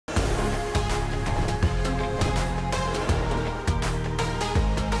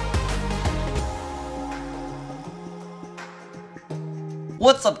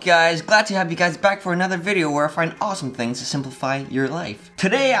What's up guys, glad to have you guys back for another video where I find awesome things to simplify your life.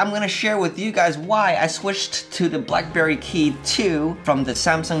 Today I'm gonna share with you guys why I switched to the Blackberry Key2 from the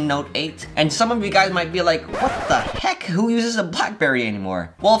Samsung Note 8. And some of you guys might be like, what the heck, who uses a Blackberry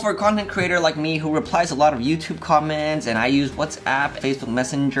anymore? Well, for a content creator like me who replies a lot of YouTube comments and I use WhatsApp, Facebook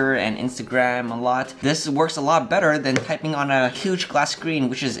Messenger, and Instagram a lot, this works a lot better than typing on a huge glass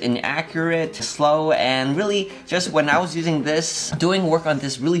screen, which is inaccurate, slow, and really just when I was using this, doing work on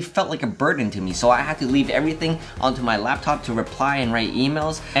this really felt like a burden to me, so I had to leave everything onto my laptop to reply and write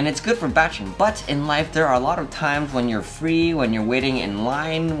emails, and it's good for batching. But in life there are a lot of times when you're free, when you're waiting in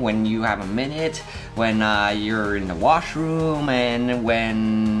line, when you have a minute, when you're in the washroom, and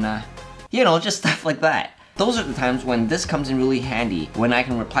when you know, just stuff like that. Those are the times when this comes in really handy, when I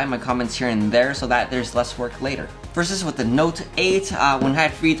can reply my comments here and there so that there's less work later. Versus with the Note 8, when I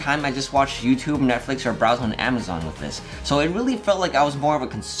had free time, I just watched YouTube, Netflix, or browse on Amazon with this. So it really felt like I was more of a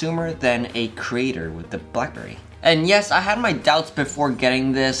consumer than a creator with the Blackberry. And yes, I had my doubts before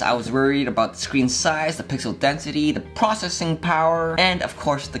getting this. I was worried about the screen size, the pixel density, the processing power, and of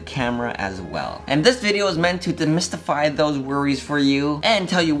course the camera as well. And this video is meant to demystify those worries for you and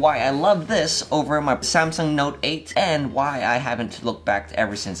tell you why I love this over my Samsung Note 8 and why I haven't looked back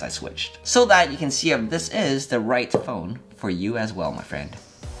ever since I switched. So that you can see if this is the right phone for you as well, my friend.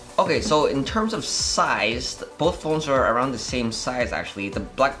 Okay, so in terms of size, both phones are around the same size actually. The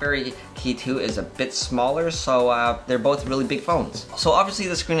Blackberry Key2 is a bit smaller, so they're both really big phones. So obviously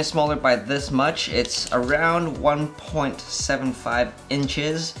the screen is smaller by this much. It's around 1.75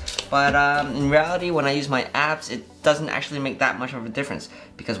 inches, but in reality when I use my apps, it doesn't actually make that much of a difference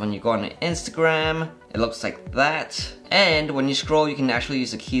because when you go on Instagram, it looks like that. And when you scroll, you can actually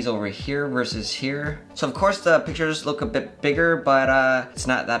use the keys over here versus here. So of course the pictures look a bit bigger, but it's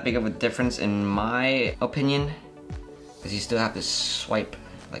not that big of a difference in my opinion, because you still have to swipe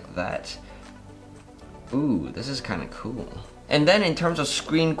like that. Ooh, this is kind of cool. And then in terms of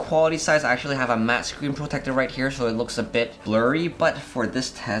screen quality size, I actually have a matte screen protector right here, so it looks a bit blurry, but for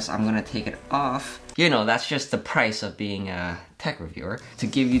this test, I'm gonna take it off. You know, that's just the price of being a tech reviewer. To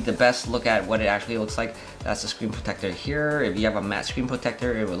give you the best look at what it actually looks like, that's the screen protector here. If you have a matte screen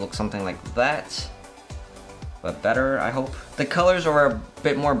protector, it would look something like that, but better, I hope. The colors are a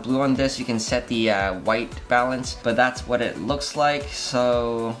bit more blue on this. You can set the white balance, but that's what it looks like.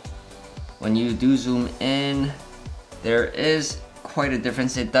 So when you do zoom in, there is quite a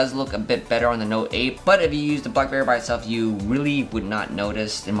difference. It does look a bit better on the Note 8, but if you use the Blackberry by itself, you really would not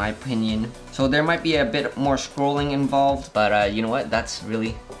notice, in my opinion. So there might be a bit more scrolling involved, but you know what, that's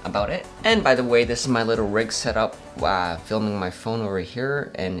really about it. And by the way, this is my little rig setup, filming my phone over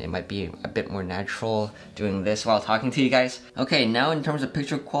here, and it might be a bit more natural doing this while talking to you guys. Okay, now in terms of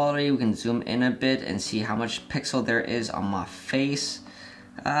picture quality, we can zoom in a bit and see how much pixel there is on my face.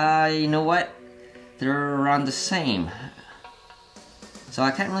 You know what? They're around the same. So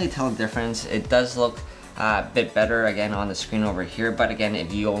I can't really tell the difference. It does look a bit better again on the screen over here, but again,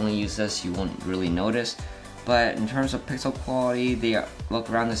 if you only use this, you won't really notice. But in terms of pixel quality, they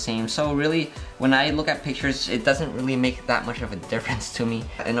look around the same. So really, when I look at pictures, it doesn't really make that much of a difference to me.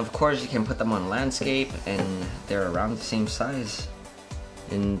 And of course, you can put them on landscape and they're around the same size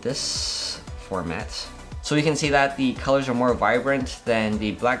in this format. So you can see that the colors are more vibrant than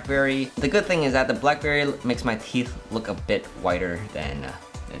the Blackberry. The good thing is that the Blackberry makes my teeth look a bit whiter than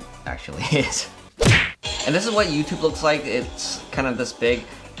it actually is. And this is what YouTube looks like. It's kind of this big.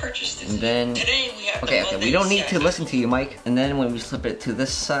 And then, okay, we don't need to listen to you, Mike. And then when we flip it to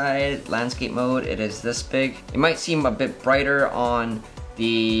this side, landscape mode, it is this big. It might seem a bit brighter on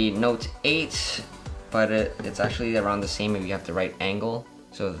the Note 8, but it's actually around the same if you have the right angle.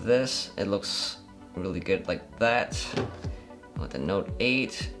 So this, it looks really good like that. With the Note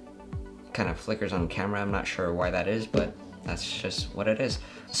 8, kind of flickers on camera. I'm not sure why that is, but that's just what it is.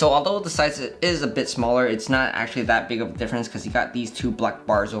 So although the size is a bit smaller, it's not actually that big of a difference because you got these two black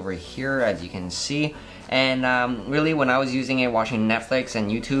bars over here, as you can see. And really, when I was using it, watching Netflix and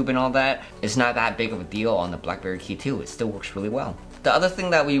YouTube and all that, it's not that big of a deal on the Blackberry Key2. It still works really well. The other thing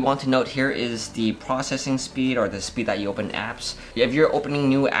that we want to note here is the processing speed, or the speed that you open apps. If you're opening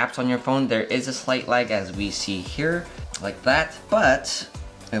new apps on your phone, there is a slight lag, as we see here, like that. But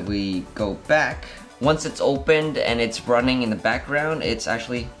if we go back, once it's opened and it's running in the background, it's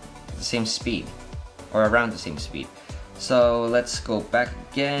actually the same speed, or around the same speed. So let's go back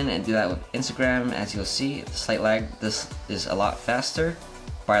again and do that with Instagram. As you'll see, the slight lag, this is a lot faster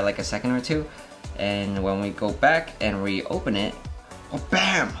by like a second or two. And when we go back and reopen it, oh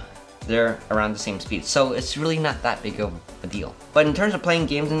bam! they're around the same speed. So it's really not that big of a deal. But in terms of playing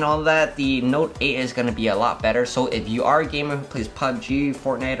games and all that, the Note 8 is gonna be a lot better. So if you are a gamer who plays PUBG,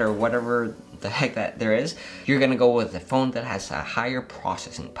 Fortnite, or whatever the heck that there is, you're gonna go with a phone that has a higher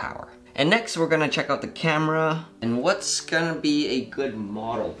processing power. And next we're gonna check out the camera and what's gonna be a good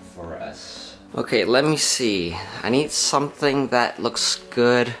model for us. Okay, let me see. I need something that looks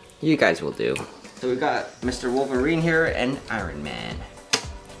good. You guys will do. So we got Mr. Wolverine here and Iron Man.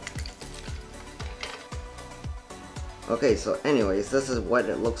 Okay, so anyways, this is what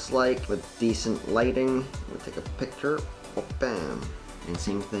it looks like with decent lighting. We'll take a picture. Oh, bam. And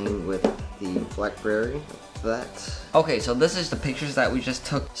same thing with the Blackberry. That. Okay, so this is the pictures that we just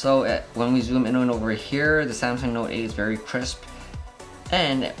took. So when we zoom in and over here, the Samsung Note 8 is very crisp.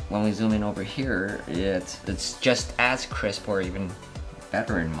 And when we zoom in over here, it's just as crisp or even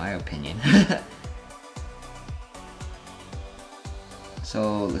better in my opinion.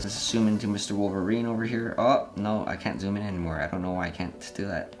 So let's zoom into Mr. Wolverine over here. Oh, no, I can't zoom in anymore. I don't know why I can't do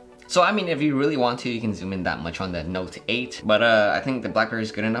that. So I mean, if you really want to, you can zoom in that much on the Note 8, but I think the Blackberry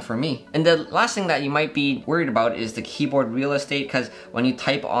is good enough for me. And the last thing that you might be worried about is the keyboard real estate, because when you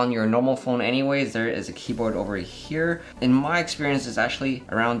type on your normal phone anyways, there is a keyboard over here. In my experience, it's actually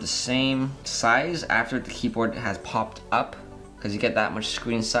around the same size after the keyboard has popped up, because you get that much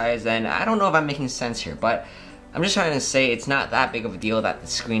screen size. And I don't know if I'm making sense here, but I'm just trying to say it's not that big of a deal that the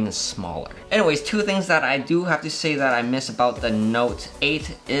screen is smaller. Anyways, two things that I do have to say that I miss about the Note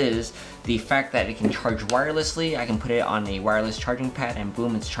 8 is the fact that it can charge wirelessly. I can put it on a wireless charging pad and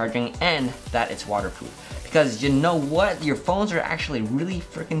boom, it's charging, and that it's waterproof. Because you know what? Your phones are actually really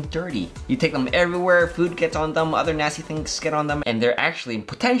freaking dirty. You take them everywhere, food gets on them, other nasty things get on them, and they're actually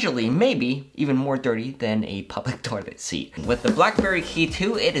potentially, maybe, even more dirty than a public toilet seat. With the Blackberry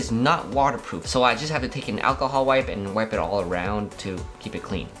Key2, it is not waterproof, so I just have to take an alcohol wipe and wipe it all around to keep it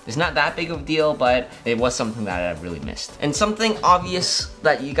clean. It's not that big of a deal, but it was something that I really missed. And something obvious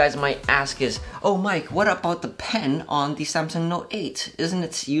that you guys might ask is, oh Mike, what about the pen on the Samsung Note 8? Isn't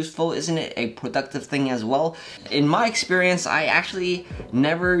it useful? Isn't it a productive thing as well? In my experience, I actually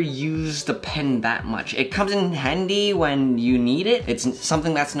never use the pen that much. It comes in handy when you need it. It's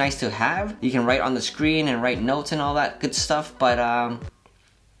something that's nice to have. You can write on the screen and write notes and all that good stuff, but I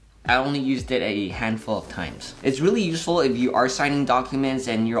only used it a handful of times. It's really useful if you are signing documents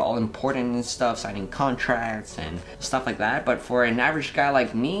and you're all important and stuff, signing contracts and stuff like that, but for an average guy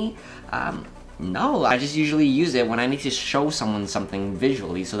like me, no, I just usually use it when I need to show someone something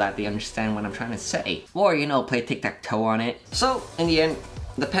visually so that they understand what I'm trying to say. Or, you know, play tic-tac-toe on it. So, in the end,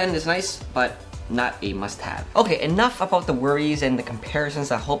 the pen is nice, but not a must-have. Okay, enough about the worries and the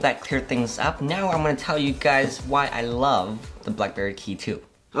comparisons. I hope that cleared things up. Now I'm gonna tell you guys why I love the Blackberry Key2.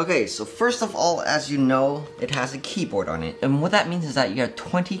 Okay, so first of all, as you know, it has a keyboard on it. And what that means is that you have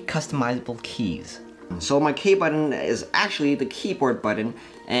 20 customizable keys. So my K button is actually the keyboard button,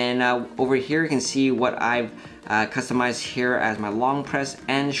 and over here you can see what I've customized here as my long press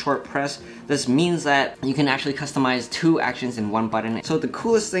and short press. This means that you can actually customize two actions in one button. So the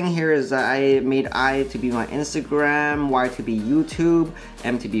coolest thing here is that I made I to be my Instagram, Y to be YouTube,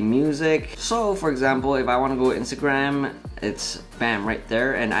 M to be music. So for example, if I want to go Instagram, it's bam right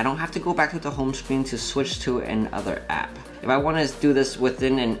there, and I don't have to go back to the home screen to switch to another app. If I want to do this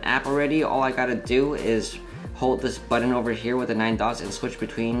within an app already, all I gotta do is hold this button over here with the 9 dots and switch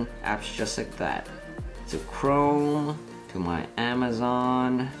between apps just like that. To Chrome, to my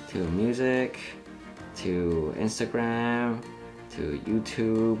Amazon, to music, to Instagram, to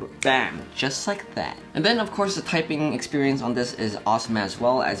YouTube, bam, just like that. And then of course the typing experience on this is awesome as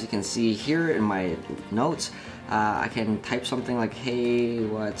well. As you can see here in my notes, I can type something like, hey,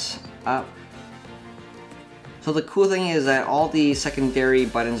 what's up? So the cool thing is that all the secondary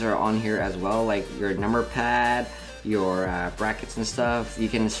buttons are on here as well, like your number pad, your brackets and stuff. You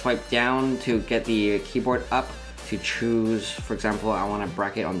can swipe down to get the keyboard up to choose, for example, I want a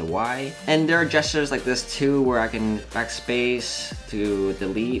bracket on the Y. And there are gestures like this too, where I can backspace to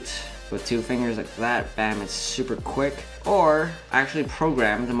delete with 2 fingers like that. Bam, it's super quick. Or I actually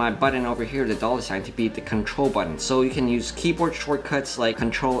programmed my button over here, the dollar sign, to be the control button. So you can use keyboard shortcuts like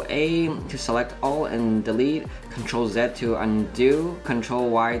Control A to select all and delete, Control Z to undo, Control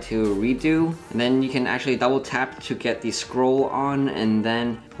Y to redo. And then you can actually double tap to get the scroll on, and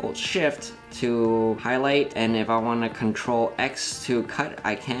then hold Shift to highlight. And if I want to Control X to cut,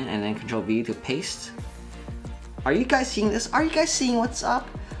 I can, and then Control V to paste. Are you guys seeing this? Are you guys seeing what's up?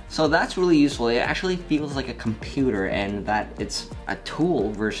 So that's really useful. It actually feels like a computer, and that it's a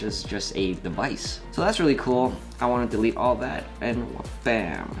tool versus just a device. So that's really cool. I want to delete all that, and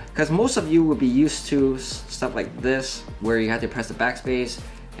bam. Because most of you would be used to stuff like this, where you have to press the backspace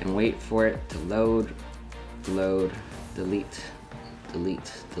and wait for it to load, delete.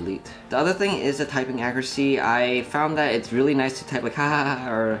 The other thing is the typing accuracy. I found that it's really nice to type like ha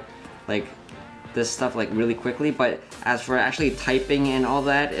or like this stuff like really quickly, but as for actually typing and all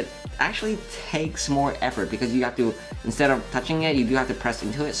that, it actually takes more effort because you have to, instead of touching it, you do have to press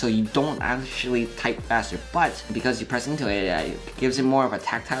into it, so you don't actually type faster. But because you press into it, it gives it more of a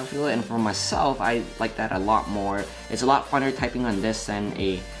tactile feel, and for myself, I like that a lot more. It's a lot funner typing on this than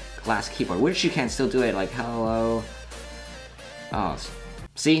a glass keyboard, which you can still do it like hello. Oh,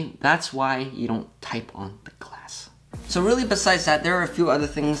 see, that's why you don't type on the glass. So really, besides that, there are a few other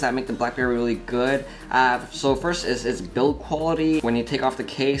things that make the Blackberry really good. So first is its build quality. When you take off the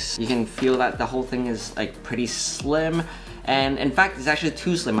case, you can feel that the whole thing is like pretty slim. And in fact, it's actually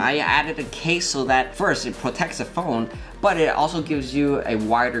too slim. I added a case so that first, it protects the phone, but it also gives you a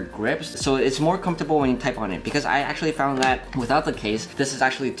wider grip, so it's more comfortable when you type on it. Because I actually found that without the case, this is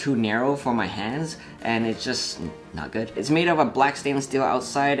actually too narrow for my hands, and it's just not good. It's made of a black stainless steel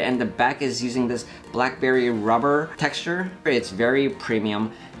outside, and the back is using this Blackberry rubber texture. It's very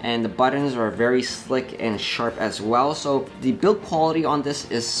premium, and the buttons are very slick and sharp as well, so the build quality on this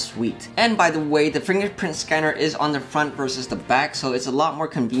is sweet. And by the way, the fingerprint scanner is on the front versus the back, so it's a lot more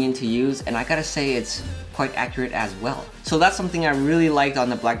convenient to use, and I gotta say it's quite accurate as well. So that's something I really liked on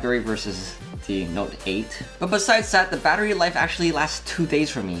the Blackberry versus the Note 8. But besides that, the battery life actually lasts 2 days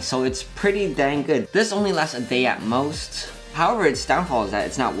for me, so it's pretty dang good. This only lasts a day at most. However, its downfall is that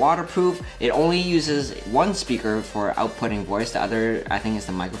it's not waterproof. It only uses one speaker for outputting voice. The other, I think, is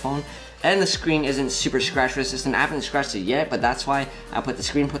the microphone. And the screen isn't super scratch resistant. I haven't scratched it yet, but that's why I put the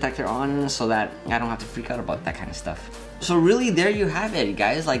screen protector on so that I don't have to freak out about that kind of stuff. So really, there you have it,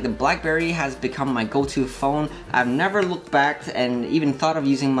 guys. Like, the Blackberry has become my go-to phone. I've never looked back and even thought of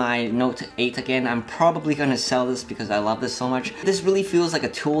using my Note 8 again. I'm probably gonna sell this because I love this so much. This really feels like a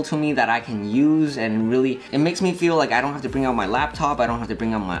tool to me that I can use, and really, it makes me feel like I don't have to bring out my laptop, I don't have to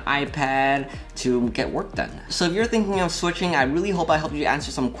bring out my iPad to get work done. So if you're thinking of switching, I really hope I helped you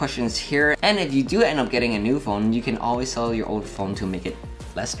answer some questions here. And if you do end up getting a new phone, you can always sell your old phone to make it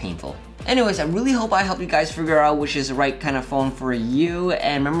less painful. Anyways, I really hope I helped you guys figure out which is the right kind of phone for you,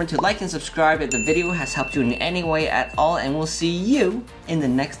 and remember to like and subscribe if the video has helped you in any way at all, and we'll see you in the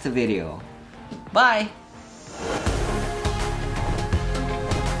next video. Bye!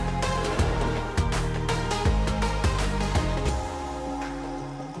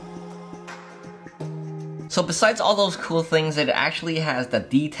 So besides all those cool things, it actually has the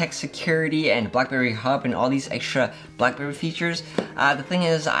detect security and Blackberry Hub and all these extra Blackberry features. The thing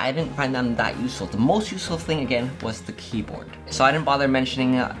is, I didn't find them that useful. The most useful thing, again, was the keyboard. So I didn't bother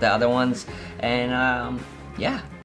mentioning the other ones, and yeah.